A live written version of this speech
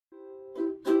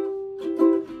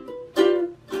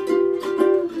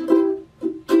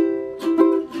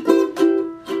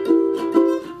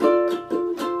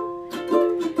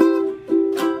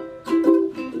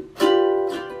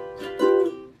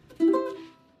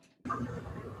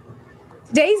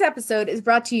Today's episode is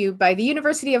brought to you by the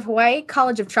University of Hawaii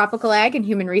College of Tropical Ag and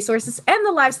Human Resources and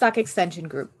the Livestock Extension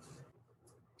Group.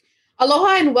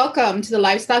 Aloha and welcome to the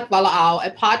Livestock Wala'au,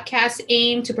 a podcast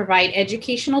aimed to provide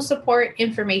educational support,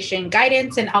 information,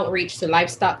 guidance, and outreach to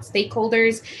livestock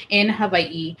stakeholders in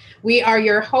Hawaii. We are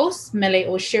your hosts, Mele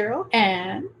Oshiro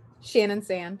and Shannon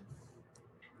Sand.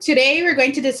 Today we're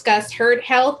going to discuss herd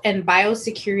health and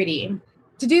biosecurity.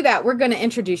 To do that, we're going to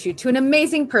introduce you to an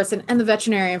amazing person and the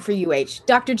veterinarian for UH,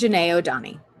 Dr. Jenee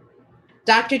Odani.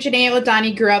 Dr. Jenee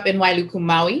Odani grew up in Wailuku,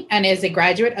 Maui, and is a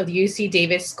graduate of the UC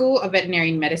Davis School of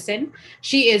Veterinary Medicine.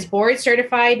 She is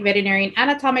board-certified veterinarian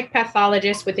anatomic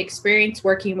pathologist with experience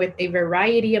working with a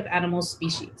variety of animal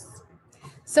species.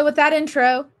 So with that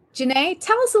intro, Jenee,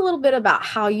 tell us a little bit about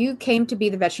how you came to be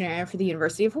the veterinarian for the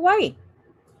University of Hawaii.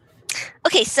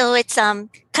 Okay, so it's kind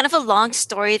of a long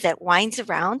story that winds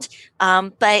around,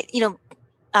 but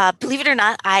believe it or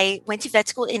not, I went to vet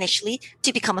school initially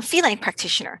to become a feline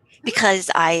practitioner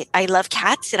because I love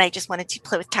cats and I just wanted to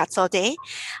play with cats all day.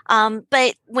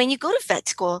 But when you go to vet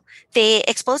school, they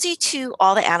expose you to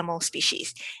all the animal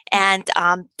species. And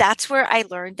that's where I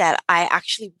learned that I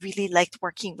actually really liked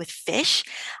working with fish.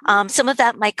 Some of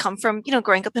that might come from,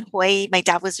 growing up in Hawaii. My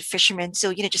dad was a fisherman,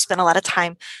 so, just spent a lot of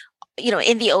time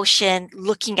in the ocean,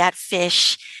 looking at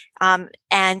fish. And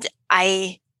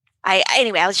anyway,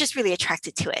 I was just really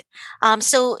attracted to it.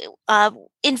 So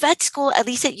in vet school, at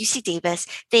least at UC Davis,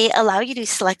 they allow you to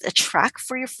select a track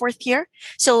for your fourth year.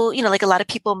 So, like a lot of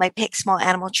people might pick small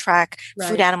animal track, right,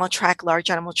 food animal track, large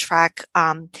animal track,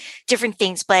 different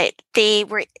things, but they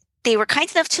were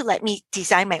kind enough to let me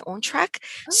design my own track.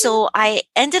 Oh. So I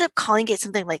ended up calling it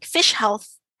something like fish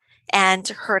health and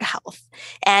herd health.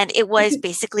 And it was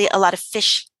basically a lot of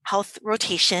fish health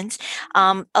rotations,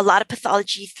 a lot of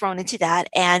pathology thrown into that.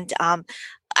 And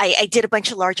I did a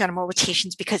bunch of large animal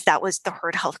rotations because that was the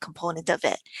herd health component of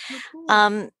it. Oh,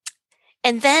 cool.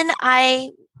 And then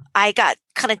I got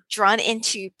kind of drawn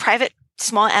into private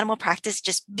small animal practice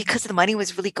just because the money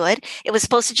was really good. It was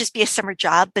supposed to just be a summer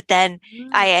job, but then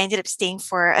I ended up staying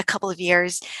for a couple of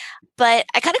years. But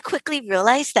I kind of quickly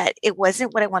realized that it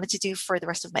wasn't what I wanted to do for the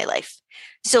rest of my life.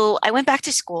 So I went back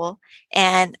to school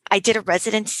and I did a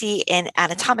residency in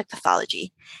anatomic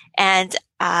pathology. And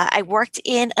I worked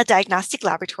in a diagnostic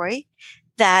laboratory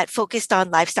that focused on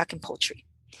livestock and poultry.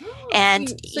 Oh, and,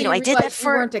 so I did that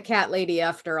for... You weren't a cat lady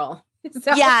after all.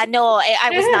 Yeah, no, I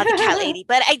was not the cat lady,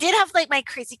 but I did have like my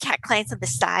crazy cat clients on the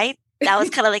side. That was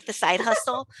kind of like the side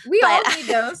hustle. We all need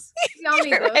those. We all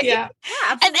need those. Right. Yeah.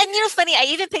 And funny, I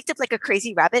even picked up like a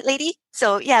crazy rabbit lady.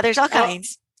 So yeah, there's all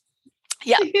kinds.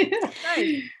 Yeah.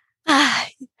 Nice.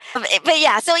 But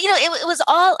yeah, so, it was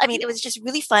all, it was just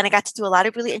really fun. I got to do a lot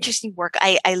of really interesting work.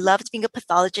 I loved being a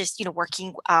pathologist,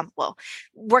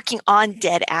 working on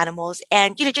dead animals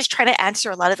and, just trying to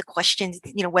answer a lot of the questions,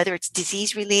 whether it's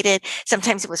disease related,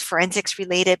 sometimes it was forensics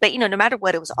related, but, no matter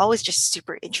what, it was always just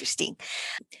super interesting.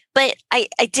 But I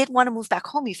did want to move back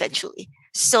home eventually.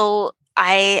 So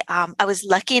I was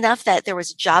lucky enough that there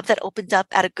was a job that opened up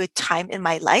at a good time in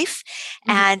my life.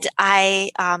 Mm-hmm. And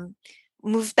I,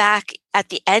 moved back at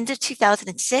the end of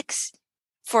 2006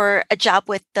 for a job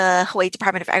with the Hawaii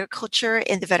Department of Agriculture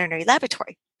in the veterinary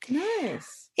laboratory.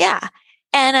 Nice. Yeah.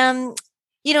 And,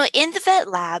 in the vet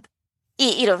lab,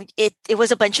 it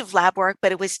was a bunch of lab work,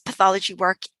 but it was pathology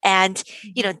work and,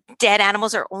 dead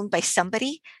animals are owned by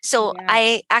somebody. So yeah.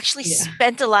 I actually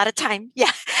spent a lot of time.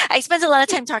 Yeah. I spent a lot of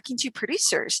time talking to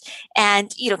producers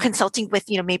and, consulting with,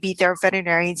 maybe their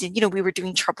veterinarians and, we were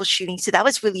doing troubleshooting. So that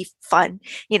was really fun,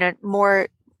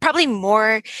 probably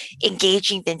more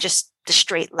engaging than just the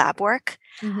straight lab work.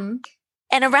 Mm-hmm.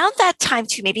 And around that time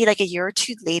too, maybe like a year or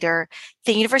two later,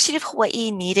 the University of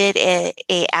Hawaii needed a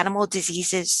animal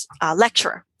diseases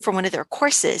lecturer for one of their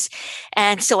courses.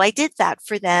 And so I did that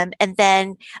for them. And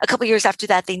then a couple of years after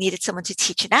that, they needed someone to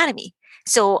teach anatomy.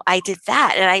 So I did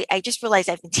that. And I just realized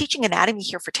I've been teaching anatomy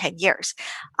here for 10 years.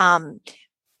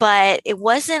 But it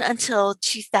wasn't until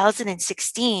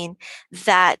 2016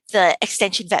 that the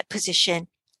extension vet position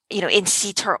in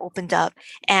CTAR opened up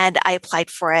and I applied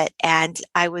for it and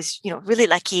I was, really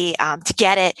lucky to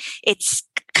get it. It's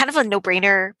kind of a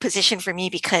no-brainer position for me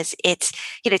because it's,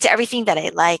 it's everything that I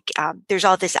like. There's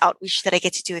all this outreach that I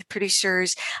get to do with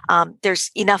producers. There's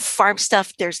enough farm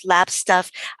stuff. There's lab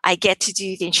stuff. I get to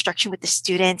do the instruction with the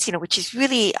students, which is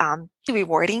really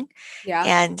rewarding. Yeah.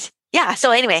 And yeah.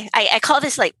 So anyway, I call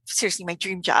this like seriously my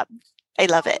dream job. I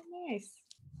love it. Nice.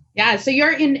 Yeah. So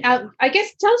you're in, I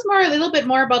guess, tell us a little bit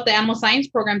more about the animal science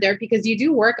program there, because you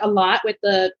do work a lot with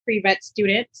the pre-vet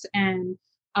students. And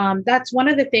that's one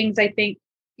of the things I think,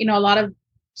 a lot of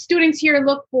students here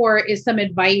look for is some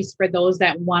advice for those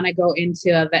that want to go into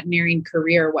a veterinarian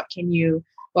career. What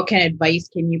kind of advice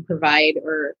can you provide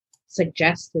or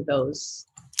suggest to those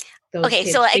okay,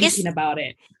 kids so I thinking guess about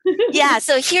it? yeah,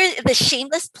 so here the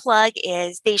shameless plug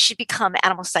is they should become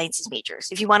animal sciences majors.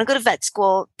 If you want to go to vet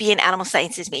school, be an animal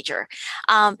sciences major.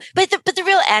 But the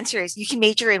real answer is you can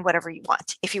major in whatever you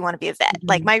want if you want to be a vet. Mm-hmm.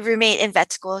 Like my roommate in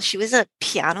vet school, she was a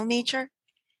piano major.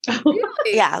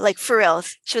 Really? Yeah, like for real,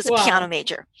 she was a piano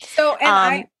major. So,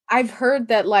 and I've heard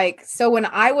that so when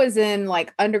I was in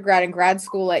like undergrad and grad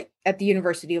school at the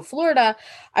University of Florida,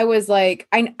 I was like,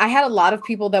 I had a lot of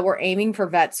people that were aiming for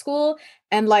vet school.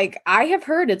 And like, I have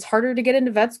heard it's harder to get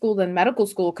into vet school than medical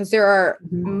school because there are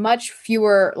much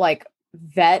fewer like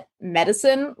vet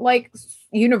medicine, like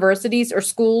universities or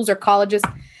schools or colleges,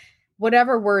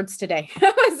 whatever words today.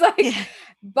 I was like,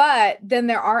 but then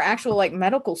there are actual like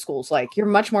medical schools. Like you're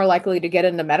much more likely to get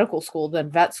into medical school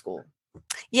than vet school.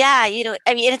 Yeah,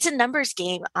 I mean, it's a numbers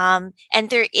game. And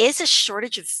there is a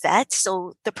shortage of vets.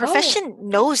 So the profession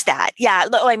knows that. Yeah.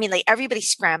 I mean, like everybody's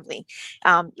scrambling.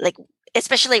 Like,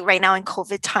 especially right now in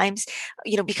COVID times,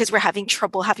 because we're having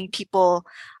trouble having people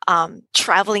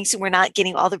traveling. So we're not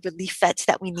getting all the relief vets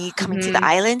that we need coming to the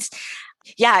islands.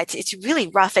 Yeah, it's really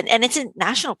rough. And it's a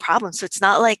national problem. So it's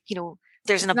not like,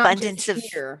 there's an abundance of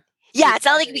here. Yeah, it's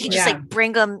not like we can just like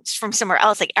bring them from somewhere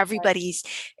else. Like everybody's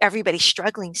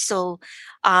struggling. So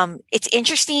it's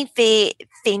interesting. They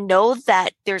know that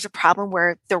there's a problem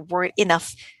where there weren't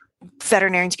enough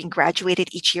veterinarians being graduated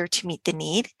each year to meet the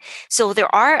need. So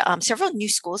there are several new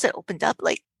schools that opened up,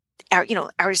 like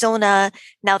Arizona.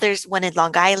 Now there's one in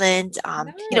Long Island. A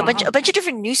bunch of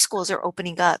different new schools are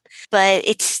opening up, but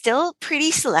it's still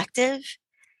pretty selective.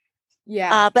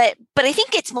 Yeah. But I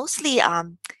think it's mostly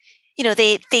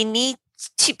they need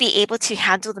to be able to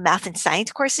handle the math and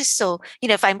science courses. So,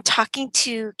 if I'm talking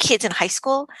to kids in high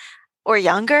school or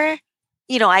younger,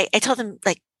 I tell them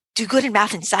like, do good in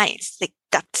math and science. Like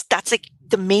that's like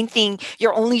the main thing.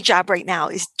 Your only job right now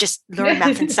is just learn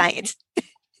math and science.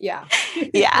 Yeah.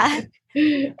 Yeah.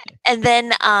 And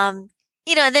then, and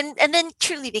then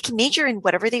truly they can major in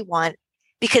whatever they want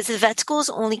because the vet schools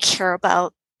only care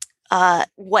about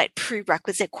what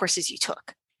prerequisite courses you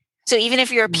took. So even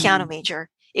if you're a piano major,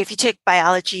 if you took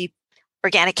biology,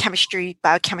 organic chemistry,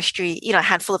 biochemistry, a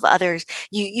handful of others,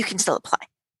 you can still apply.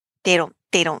 They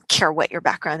don't care what your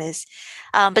background is.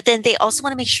 But then they also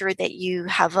want to make sure that you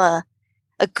have a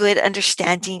good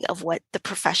understanding of what the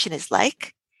profession is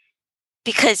like.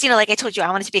 Because, like I told you,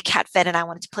 I wanted to be a cat vet and I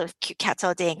wanted to play with cute cats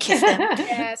all day and kiss them.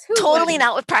 Yes, totally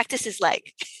not what practice is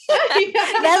like.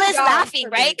 Nella's laughing,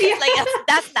 right? Like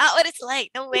that's not what it's like.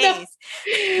 No ways.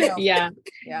 No. Yeah.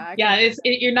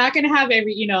 You're not going to have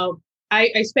every,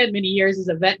 I spent many years as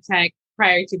a vet tech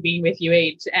prior to being with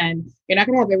UH, and you're not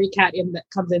going to have every cat that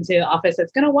comes into the office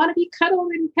that's going to want to be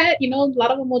cuddled and pet. A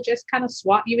lot of them will just kind of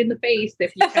swat you in the face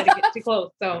if you try to get too close.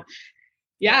 So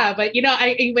yeah, but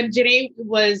when Jenee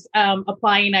was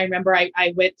applying, I remember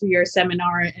I went to your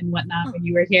seminar and whatnot when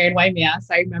you were here in Waimea.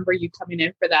 So I remember you coming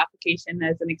in for the application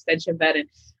as an extension vet, and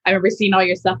I remember seeing all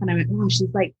your stuff, and I went, "Oh,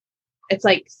 she's like, it's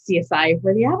like CSI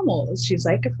for the animals. She's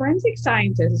like a forensic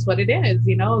scientist, is what it is,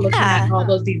 looking at all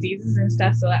those diseases and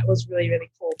stuff." So that was really,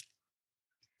 really cool.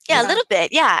 Yeah, a little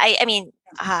bit. Yeah, I mean,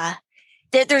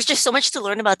 there's just so much to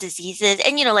learn about diseases.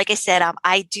 And, like I said,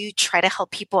 I do try to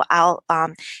help people out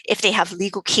if they have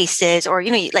legal cases or,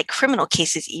 like criminal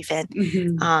cases even.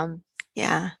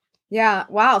 Yeah. Yeah.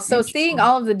 Wow. So seeing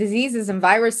all of the diseases and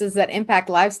viruses that impact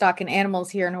livestock and animals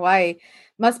here in Hawaii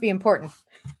must be important.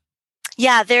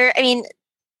 Yeah. The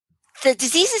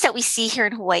diseases that we see here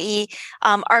in Hawaii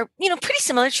are, pretty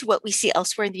similar to what we see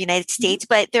elsewhere in the United States,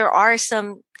 but there are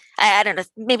some, I don't know,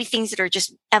 maybe things that are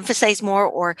just emphasized more,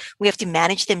 or we have to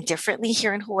manage them differently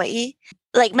here in Hawaii.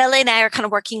 Like Mele and I are kind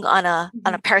of working on a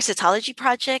parasitology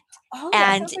project. Oh,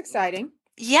 that's exciting.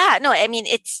 Yeah, no, I mean,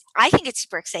 I think it's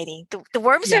super exciting. The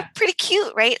worms are pretty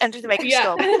cute, right? Under the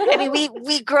microscope. Yeah. I mean,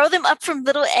 we grow them up from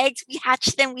little eggs. We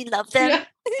hatch them. We love them.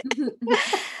 Yeah.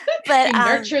 But we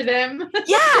nurture them.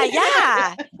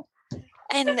 Yeah.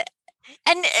 And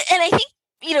I think,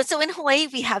 so in Hawaii,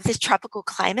 we have this tropical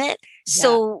climate.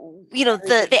 So,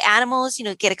 the animals,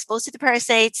 get exposed to the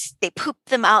parasites. They poop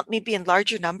them out maybe in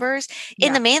larger numbers.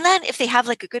 In the mainland, if they have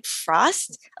like a good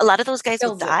frost, a lot of those guys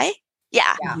will die.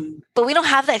 Yeah. But we don't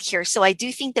have that here. So I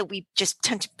do think that we just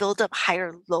tend to build up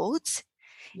higher loads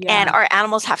and our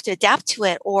animals have to adapt to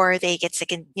it, or they get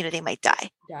sick and, they might die.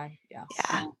 Yeah.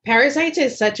 Parasites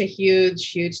is such a huge,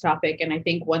 huge topic. And I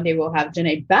think one day we'll have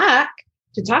Jenee back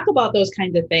to talk about those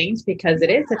kinds of things because it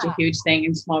is such a huge thing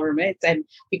in small ruminants, and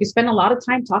we could spend a lot of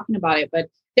time talking about it. But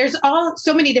there's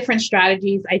so many different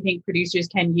strategies I think producers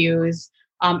can use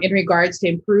in regards to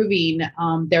improving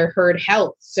their herd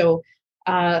health. So,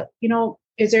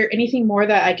 is there anything more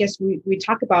that I guess we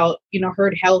talk about,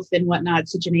 herd health and whatnot?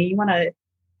 So, Jenee, you want to,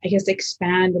 I guess,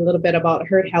 expand a little bit about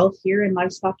herd health here in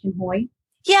livestock in Hawaii?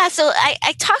 Yeah, so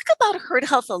I talk about herd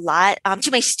health a lot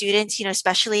to my students,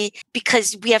 especially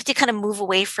because we have to kind of move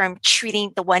away from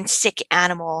treating the one sick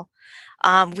animal.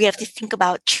 We have to think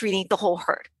about treating the whole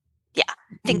herd. Yeah,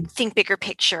 think bigger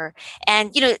picture.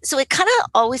 And, so it kind of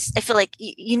always, I feel like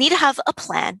you need to have a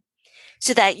plan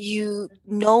so that you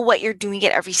know what you're doing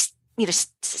at every,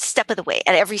 step of the way,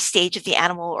 at every stage of the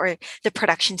animal or the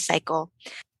production cycle.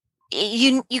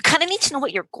 You kind of need to know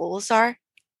what your goals are,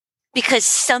 because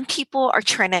some people are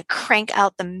trying to crank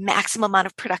out the maximum amount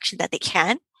of production that they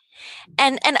can.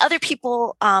 And other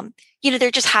people,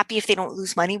 they're just happy if they don't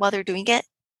lose money while they're doing it.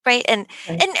 Right. And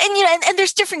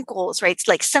there's different goals, right? It's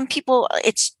like some people,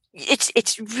 it's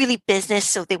really business.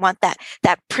 So they want that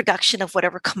production of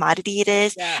whatever commodity it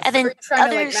is. Yeah. And then you're trying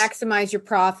to like maximize your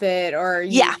profit, or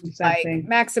like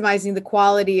maximizing the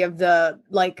quality of the,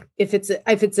 like, if it's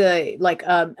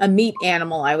a meat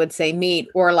animal, I would say meat,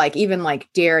 or like even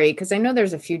like dairy. Cause I know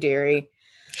there's a few dairy.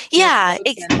 Yeah.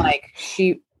 And like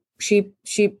sheep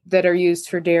that are used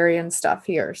for dairy and stuff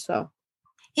here. So.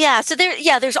 Yeah. So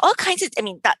there's all kinds of,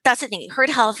 that's the thing. Herd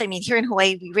health. Here in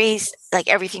Hawaii, we raise like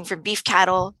everything from beef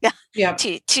cattle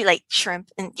to like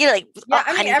shrimp and,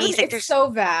 honeybees. It's so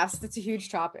vast. It's a huge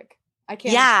topic. I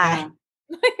can't. Yeah.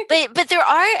 but there are,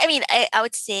 I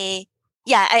would say,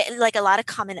 like a lot of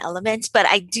common elements, but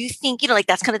I do think, like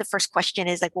that's kind of the first question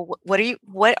is like, well,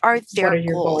 what are their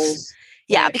goals?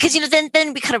 Yeah, because,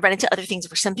 then we kind of run into other things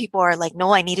where some people are like,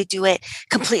 no, I need to do it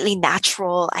completely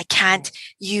natural. I can't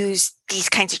use these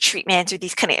kinds of treatments or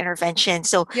these kind of interventions.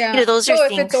 So, those are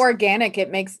things. If it's organic, it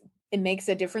makes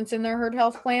a difference in their herd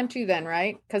health plan too then,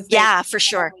 right? Because for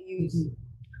sure.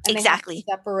 Exactly.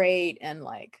 Separate and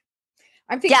like.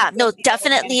 I'm thinking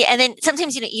definitely. And then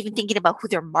sometimes, even thinking about who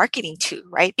they're marketing to,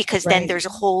 right? Because then there's a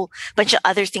whole bunch of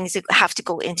other things that have to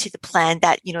go into the plan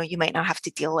that, you might not have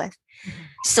to deal with.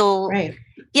 So,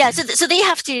 so they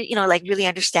have to, like really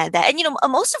understand that. And,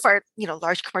 most of our,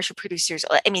 large commercial producers,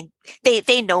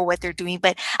 they know what they're doing,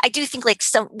 but I do think like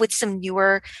with some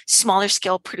newer, smaller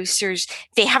scale producers,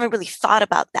 they haven't really thought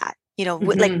about that.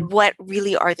 Like what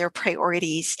really are their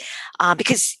priorities?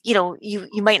 Because, you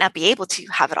might not be able to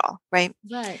have it all, right?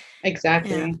 Right.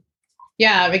 Exactly.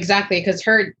 Yeah, exactly. Because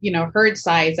herd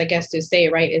size, I guess to say,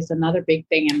 right, is another big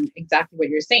thing. And exactly what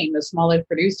you're saying, the smaller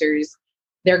producers,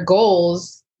 their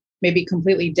goals may be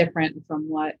completely different from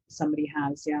what somebody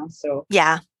has. Yeah. So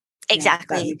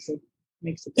exactly. That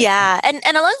makes it different. Yeah.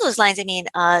 And along those lines,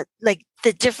 like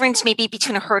the difference maybe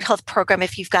between a herd health program,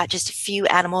 if you've got just a few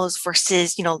animals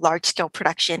versus, large scale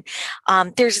production,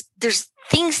 there's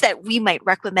things that we might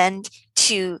recommend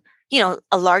to,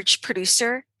 a large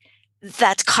producer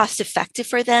that's cost effective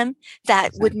for them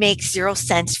that would make 0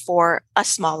 sense for a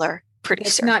smaller producer.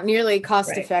 It's not nearly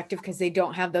cost effective because they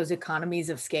don't have those economies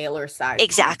of scale or size.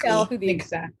 Exactly.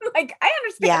 Like, I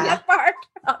understand that part.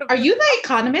 Are you the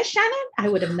economist, Shannon? I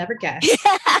would have never guessed.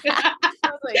 I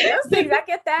was like, those things, I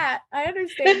get that. I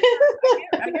understand.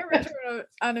 I get return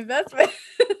on investment.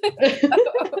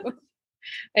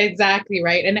 Exactly,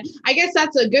 right. And I guess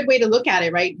that's a good way to look at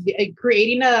it, right?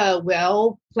 Creating a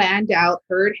well planned out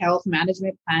herd health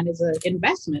management plan is an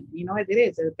investment. It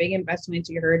is a big investment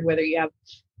into your herd, whether you have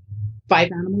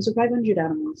 5 animals or 500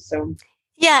 animals. So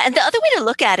yeah. And the other way to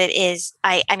look at it is,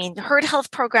 herd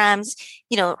health programs,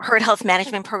 herd health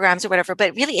management programs or whatever,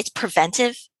 but really it's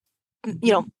preventive,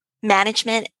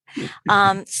 management.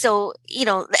 So,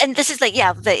 and this is like,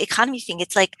 the economy thing.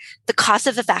 It's like the cost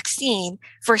of a vaccine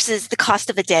versus the cost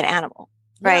of a dead animal.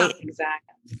 Right. Yeah,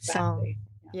 exactly. So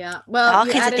yeah. Well, all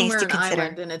kinds of things to consider.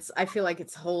 Island, and I feel like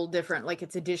it's whole different, like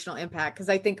it's additional impact. Cause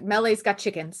I think Melee's got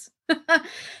chickens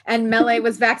and Melee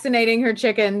was vaccinating her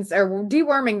chickens or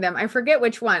deworming them. I forget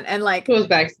which one. And like, who was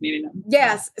vaccinating them?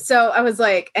 Yes. So I was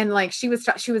like, and like, she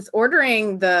was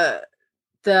ordering the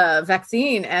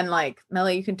vaccine, and like,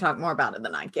 Melee, you can talk more about it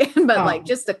than I can, but like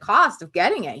just the cost of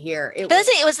getting it here. It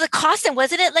was the cost, and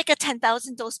wasn't it like a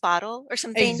 10,000 dose bottle or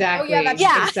something? Exactly. Oh,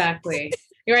 yeah. Exactly.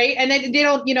 Right. And then they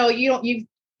don't,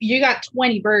 you got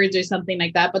 20 birds or something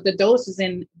like that, but the dose is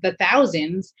in the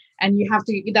thousands, and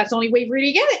that's the only way for you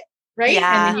to get it. Right.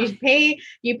 Yeah. And then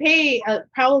you pay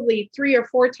probably 3 or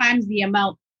 4 times the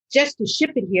amount just to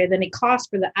ship it here than it costs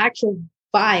for the actual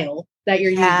vial that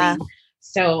you're using.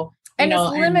 So, and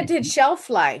it's limited shelf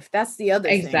life. That's the other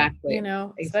thing. Exactly.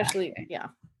 Especially, yeah.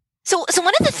 So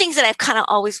one of the things that I've kind of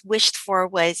always wished for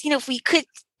was, if we could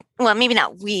well, maybe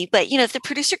not we, but if the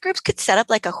producer groups could set up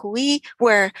like a hui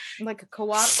where like a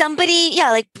co-op, somebody,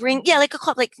 like a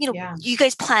co-op, like, you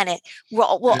guys plan it. We'll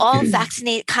all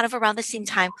vaccinate kind of around the same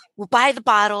time. We'll buy the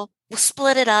bottle, we'll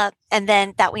split it up, and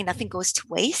then that way nothing goes to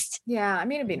waste. Yeah. I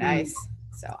mean, it'd be nice.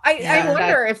 So I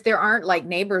wonder if there aren't like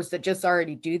neighbors that just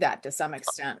already do that to some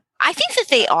extent. I think that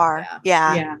they are.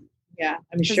 Yeah.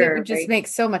 I'm sure. It would just make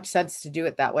so much sense to do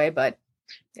it that way, but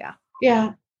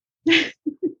yeah.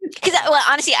 Because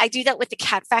honestly, I do that with the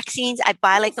cat vaccines. I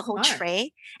buy like the whole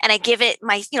tray, and I give it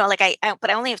my, but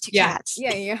I only have 2 cats.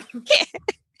 Yeah.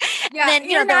 Yeah, and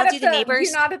then then I'll do the neighbors.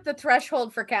 You're not at the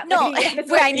threshold for cat. No,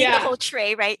 where I need the whole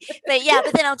tray, right? But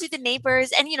but then I'll do the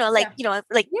neighbors, and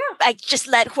I just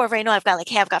let whoever I know I've got, like,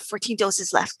 hey, I've got 14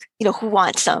 doses left. Who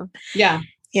wants some? Yeah.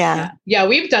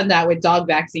 We've done that with dog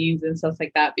vaccines and stuff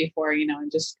like that before,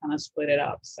 and just kind of split it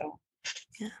up. So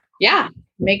yeah,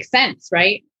 makes sense,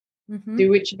 right? Mm-hmm. Do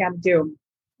what you got to do.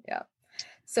 Yeah.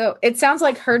 So it sounds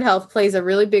like herd health plays a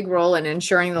really big role in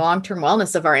ensuring the long-term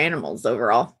wellness of our animals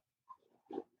overall.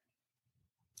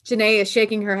 Jenee is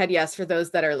shaking her head yes for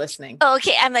those that are listening. Oh,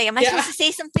 okay. I'm like, am I supposed to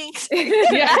say something?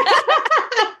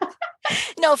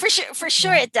 No, for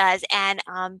sure it does. And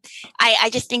I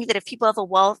just think that if people have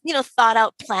a thought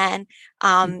out plan,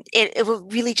 it will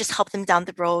really just help them down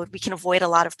the road. We can avoid a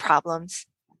lot of problems.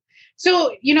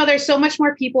 So, there's so much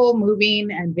more people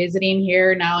moving and visiting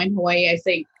here now in Hawaii. I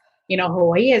think,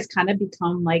 Hawaii has kind of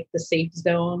become like the safe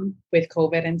zone with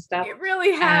COVID and stuff. It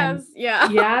really has.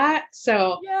 Yeah.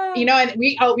 So, and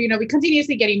we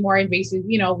continuously getting more invasive,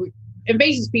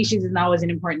 invasive species is always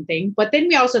an important thing, but then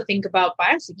we also think about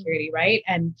biosecurity, right?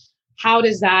 And how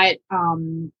does that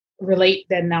relate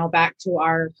then now back to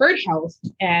our herd health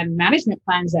and management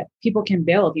plans that people can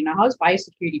build? How does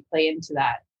biosecurity play into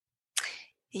that?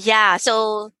 Yeah.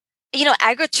 So,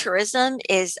 agritourism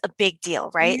is a big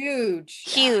deal, right?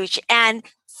 Huge. And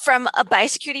from a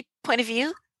biosecurity point of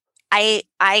view, I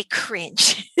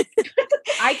cringe.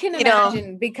 I can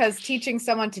imagine, because teaching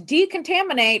someone to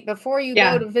decontaminate before you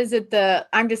go to visit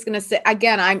I'm just going to say,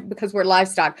 again, because we're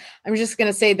livestock, I'm just going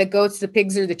to say the goats, the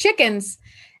pigs, or the chickens,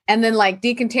 and then like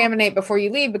decontaminate before you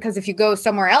leave, because if you go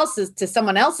somewhere else's, to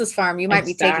someone else's farm, you might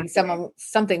be taking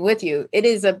something with you. It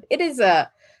is a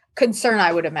concern,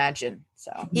 I would imagine.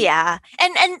 So yeah,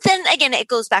 and then again, it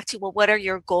goes back to, well, what are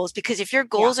your goals? Because if your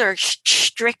goals are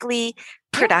strictly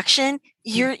production,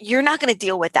 you're not going to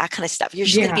deal with that kind of stuff. You're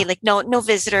just going to be like, no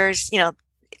visitors,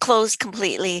 closed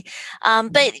completely.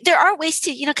 But there are ways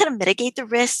to kind of mitigate the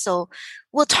risk. So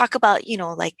we'll talk about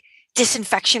like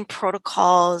disinfection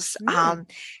protocols,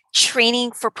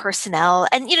 training for personnel,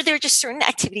 and there are just certain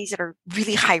activities that are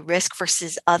really high risk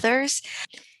versus others.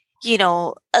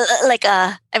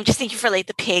 I'm just thinking for like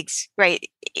the pigs, right?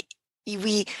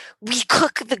 We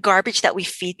cook the garbage that we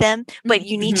feed them, but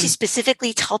you need to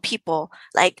specifically tell people,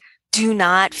 like, do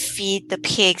not feed the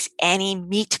pigs any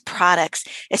meat products,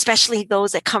 especially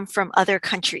those that come from other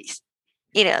countries.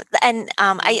 And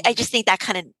I just think that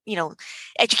kind of,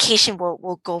 education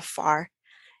will go far.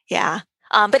 Yeah.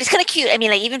 But it's kind of cute. I mean,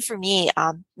 like, even for me,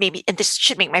 maybe, and this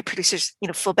should make my producers,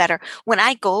 feel better. When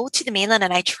I go to the mainland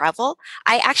and I travel,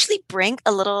 I actually bring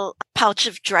a little pouch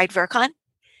of dried Virkon,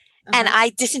 and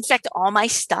I disinfect all my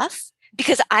stuff,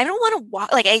 because I don't want to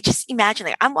walk. Like, I just imagine,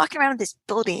 like, I'm walking around this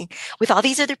building with all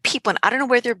these other people, and I don't know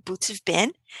where their boots have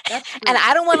been. And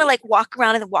I don't want to like walk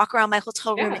around my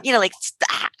hotel room, and,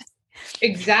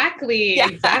 Exactly.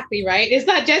 Right. It's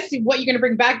not just what you're going to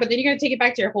bring back, but then you're going to take it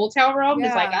back to your hotel room.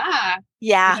 It's like,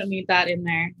 you don't need that in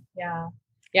there. Yeah.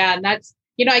 And that's,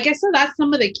 I guess so that's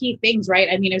some of the key things, right?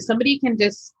 I mean, if somebody can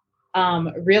just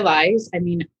realize,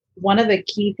 one of the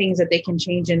key things that they can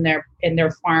change in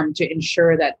their farm to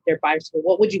ensure that they're biosecure,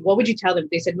 what would you tell them? If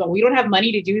they said, well, we don't have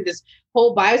money to do this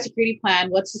whole biosecurity plan,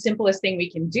 what's the simplest thing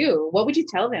we can do? What would you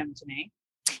tell them, Jenee?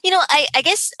 I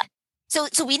guess,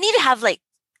 so we need to have like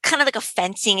kind of like a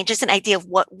fencing and just an idea of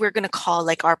what we're going to call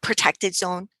like our protected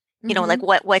zone, like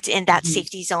what's in that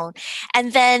safety zone.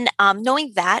 And then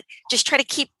knowing that, just try to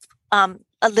keep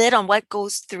a lid on what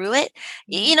goes through it.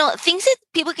 Things that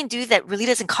people can do that really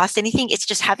doesn't cost anything. It's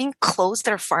just having clothes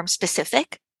that are farm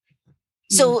specific.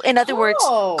 So in other words,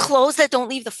 clothes that don't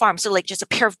leave the farm. So like just a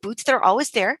pair of boots that are always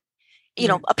there,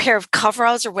 a pair of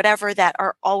coveralls or whatever that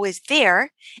are always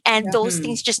there. And those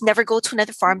things just never go to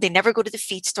another farm. They never go to the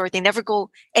feed store. They never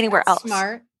go anywhere else.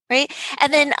 Smart. Right.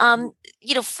 And then,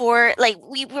 for like,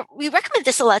 we recommend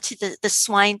this a lot to the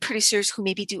swine producers who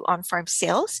maybe do on-farm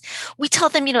sales. We tell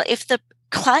them, if the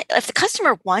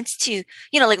customer wants to,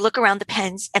 like look around the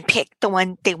pens and pick the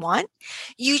one they want,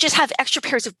 you just have extra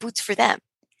pairs of boots for them.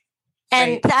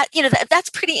 And that, that's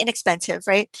pretty inexpensive,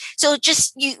 right? So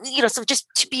just, so just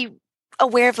to be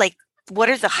aware of like, what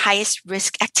are the highest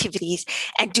risk activities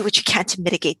and do what you can to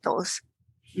mitigate those.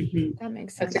 Mm-hmm. That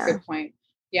makes sense. That's a good point.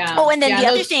 Yeah. Oh, and then the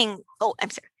other thing, I'm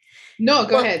sorry. No,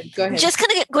 go ahead. Just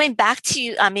kind of going back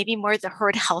to maybe more the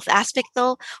herd health aspect,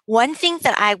 though. One thing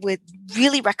that I would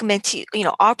really recommend to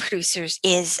all producers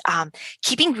is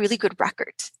keeping really good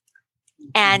records,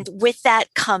 and with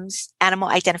that comes animal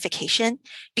identification,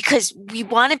 because we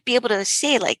want to be able to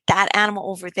say like that animal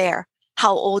over there.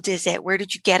 How old is it? Where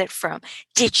did you get it from?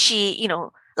 Did she,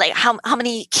 like how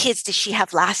many kids did she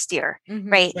have last year?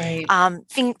 Right.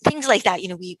 Things like that.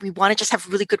 We want to just have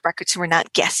really good records so we're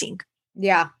not guessing.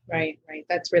 Yeah. Right.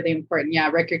 That's really important. Yeah.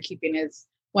 Record keeping is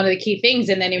one of the key things.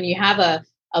 And then when you have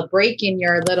a break in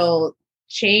your little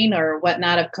chain or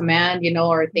whatnot of command,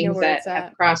 or things that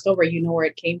have crossed over, where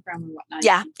it came from and whatnot.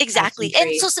 Yeah, exactly.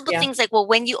 And so simple things like, well,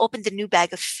 when you opened the new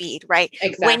bag of feed, right?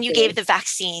 Exactly. When you gave the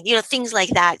vaccine, things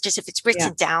like that. Just if it's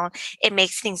written down, it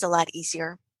makes things a lot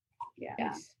easier.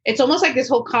 Yeah. It's almost like this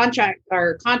whole contact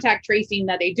tracing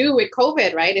that they do with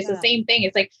COVID, right? It's the same thing.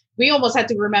 It's like, we almost had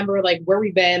to remember like where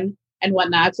we've been and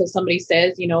whatnot. So somebody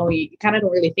says, you kind of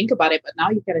don't really think about it, but now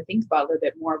you got to think about it a little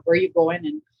bit more, where you're going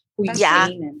and who you've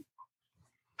seen. And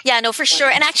yeah, no, for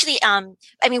sure. And actually,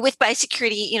 with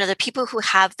biosecurity, the people who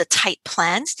have the tight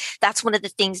plans, that's one of the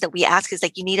things that we ask is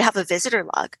like, you need to have a visitor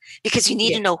log, because you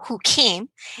need to know who came.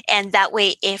 And that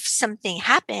way, if something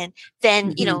happened,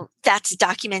 then, that's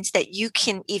documents that you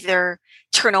can either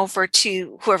turn over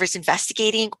to whoever's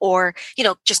investigating, or,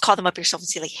 just call them up yourself and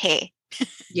say like, hey,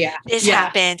 this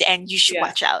happened and you should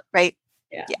watch out. Right.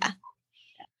 Yeah.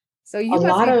 So you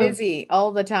must be busy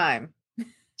all the time.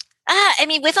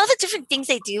 With all the different things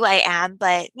they do, I am,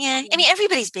 but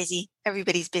everybody's busy.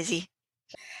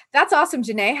 That's awesome,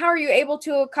 Jenee. How are you able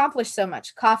to accomplish so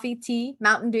much? Coffee, tea,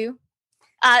 Mountain Dew?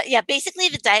 Basically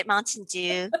the Diet Mountain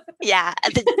Dew. Yeah.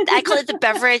 I call it the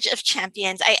beverage of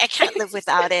champions. I can't live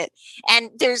without it. And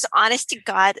there's, honest to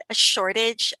God, a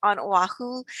shortage on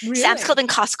Oahu. Really? Sam's Club and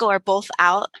Costco are both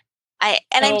out.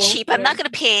 I'm cheap. I'm not going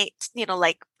to pay,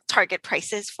 like Target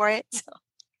prices for it. So.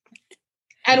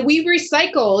 And we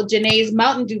recycle Jenee's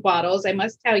Mountain Dew bottles, I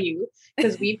must tell you,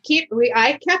 because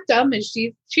I kept them, and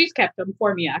she's kept them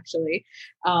for me actually,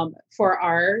 for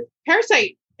our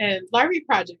parasite and larvae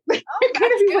project. Oh,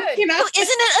 that's good. Isn't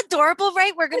it adorable,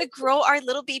 right? We're going to grow our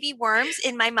little baby worms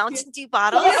in my Mountain Dew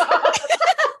bottles.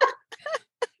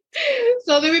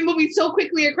 So they'll be moving so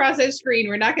quickly across that screen,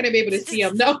 we're not going to be able to see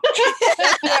them. No.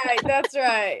 That's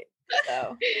right.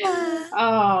 So.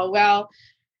 Oh, well.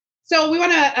 So we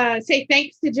want to say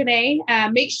thanks to Jenee.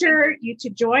 Make sure you to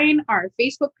join our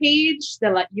Facebook page, the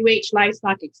UH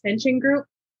Livestock Extension Group.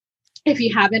 If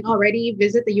you haven't already,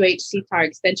 visit the UH CTAR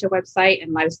Extension website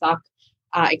and Livestock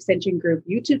Extension Group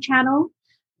YouTube channel.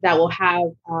 That will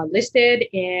have listed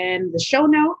in the show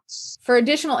notes. For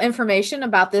additional information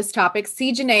about this topic,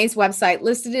 see Jenee's website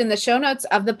listed in the show notes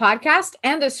of the podcast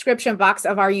and description box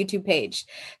of our YouTube page.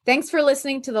 Thanks for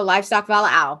listening to the Livestock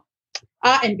Vala'au.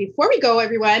 And before we go,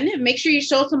 everyone, make sure you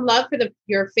show some love for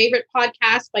your favorite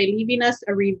podcast by leaving us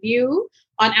a review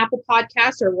on Apple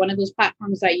Podcasts or one of those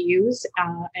platforms that you use.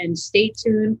 And stay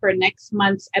tuned for next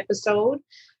month's episode,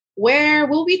 where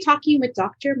we'll be talking with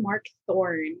Dr. Mark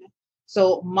Thorne.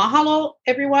 So mahalo,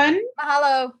 everyone.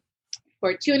 Mahalo.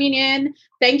 For tuning in.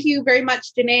 Thank you very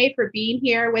much, Jenee, for being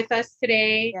here with us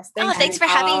today. Yes, thanks for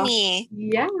having me.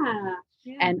 Yeah.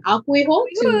 And Akuiho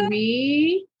till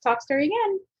we talk story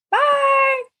again.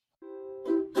 Bye.